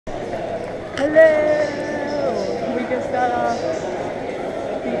Hello! We just got off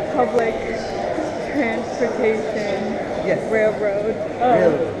the public transportation railroad.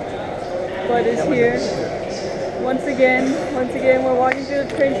 What is here? Once again, we're walking to the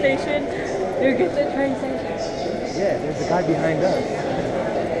train station. You get the train station. Yeah, there's a guy behind us.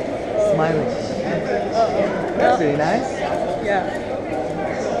 Smiling. That's really nice. Yeah.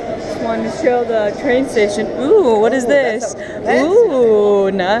 Just wanted to show the train station. Ooh, what is this?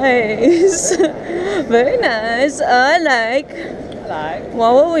 Ooh, nice. Very nice. I like.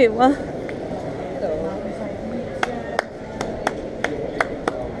 Wow,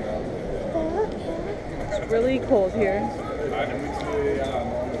 It's really cold here.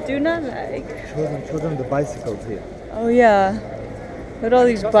 Do not like. Show them the bicycles here. Oh yeah. Look at all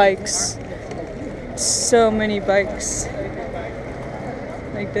these bikes. So many bikes.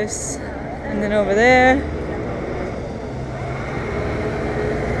 Like this. And then over there.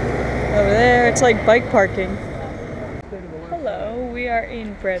 Over there. It's like bike parking. Hello, we are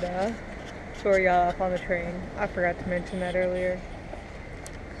in Breda. That's where we got off on the train. I forgot to mention that earlier.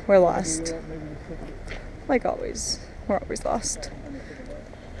 We're lost. Like always. We're always lost.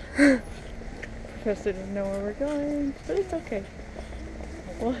 Professor didn't know where we're going, but it's okay.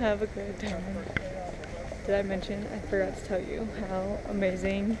 We'll have a good time. Did I mention, I forgot to tell you how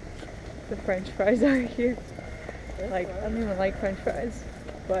amazing the French fries are here. Like, I don't even like French fries,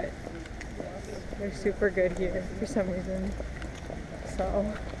 but they're super good here for some reason.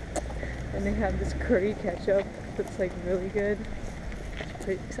 So, and they have this curry ketchup that's like really good. It's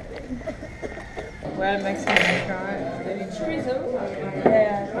pretty exciting. We're at a Mexican restaurant. Chorizo?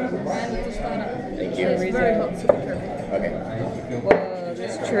 Yeah. Thank you. It's very hot, so be careful. Okay. Whoa,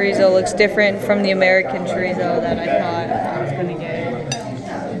 this chorizo looks different from the American chorizo that I thought I was gonna get.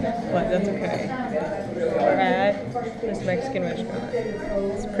 But that's okay. We're at this Mexican restaurant.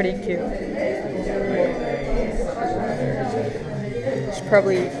 It's pretty cute. It's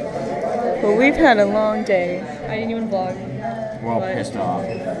probably. Well, we've had a long day. I didn't even vlog. We're all pissed off.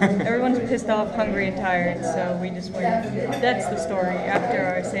 Everyone's pissed off, hungry, and tired, so we just went. That's the story after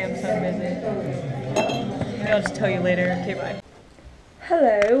our Samsung visit. Maybe I'll just tell you later. Okay, bye.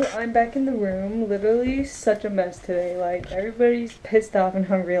 Hello, I'm back in the room. Literally such a mess today. Like, everybody's pissed off and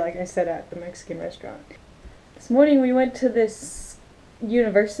hungry, like I said, at the Mexican restaurant. This morning we went to this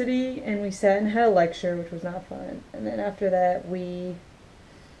university and we sat and had a lecture, which was not fun. And then after that we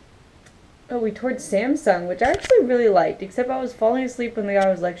toured Samsung, which I actually really liked, except I was falling asleep when the guy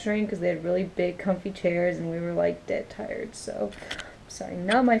was lecturing because they had really big comfy chairs and we were like dead tired, so sorry,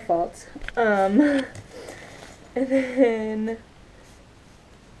 not my fault. And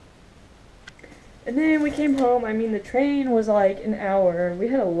then we came home. I mean, the train was like an hour. We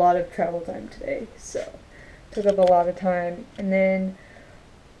had a lot of travel time today, so took up a lot of time. And then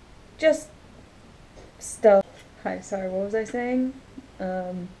just stuff. Hi, sorry, what was I saying?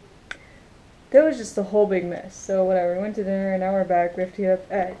 That was just a whole big mess. So whatever, we went to dinner, and now we're back. We have to get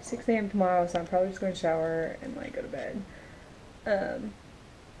up at 6 a.m. tomorrow, so I'm probably just going to shower and like go to bed. Can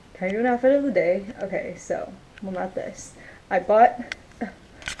I do an outfit of the day? Okay, so, well, not this. I bought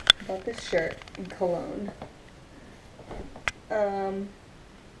this shirt in Cologne. I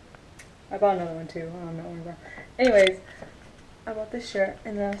bought another one too. I don't know where. Anyways, I bought this shirt,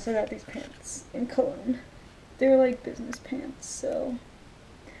 and then I also got these pants in Cologne. They're like business pants, so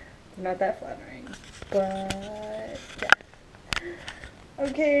they're not that flattering, but yeah.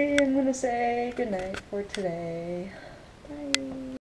 Okay, I'm gonna say goodnight for today. Bye.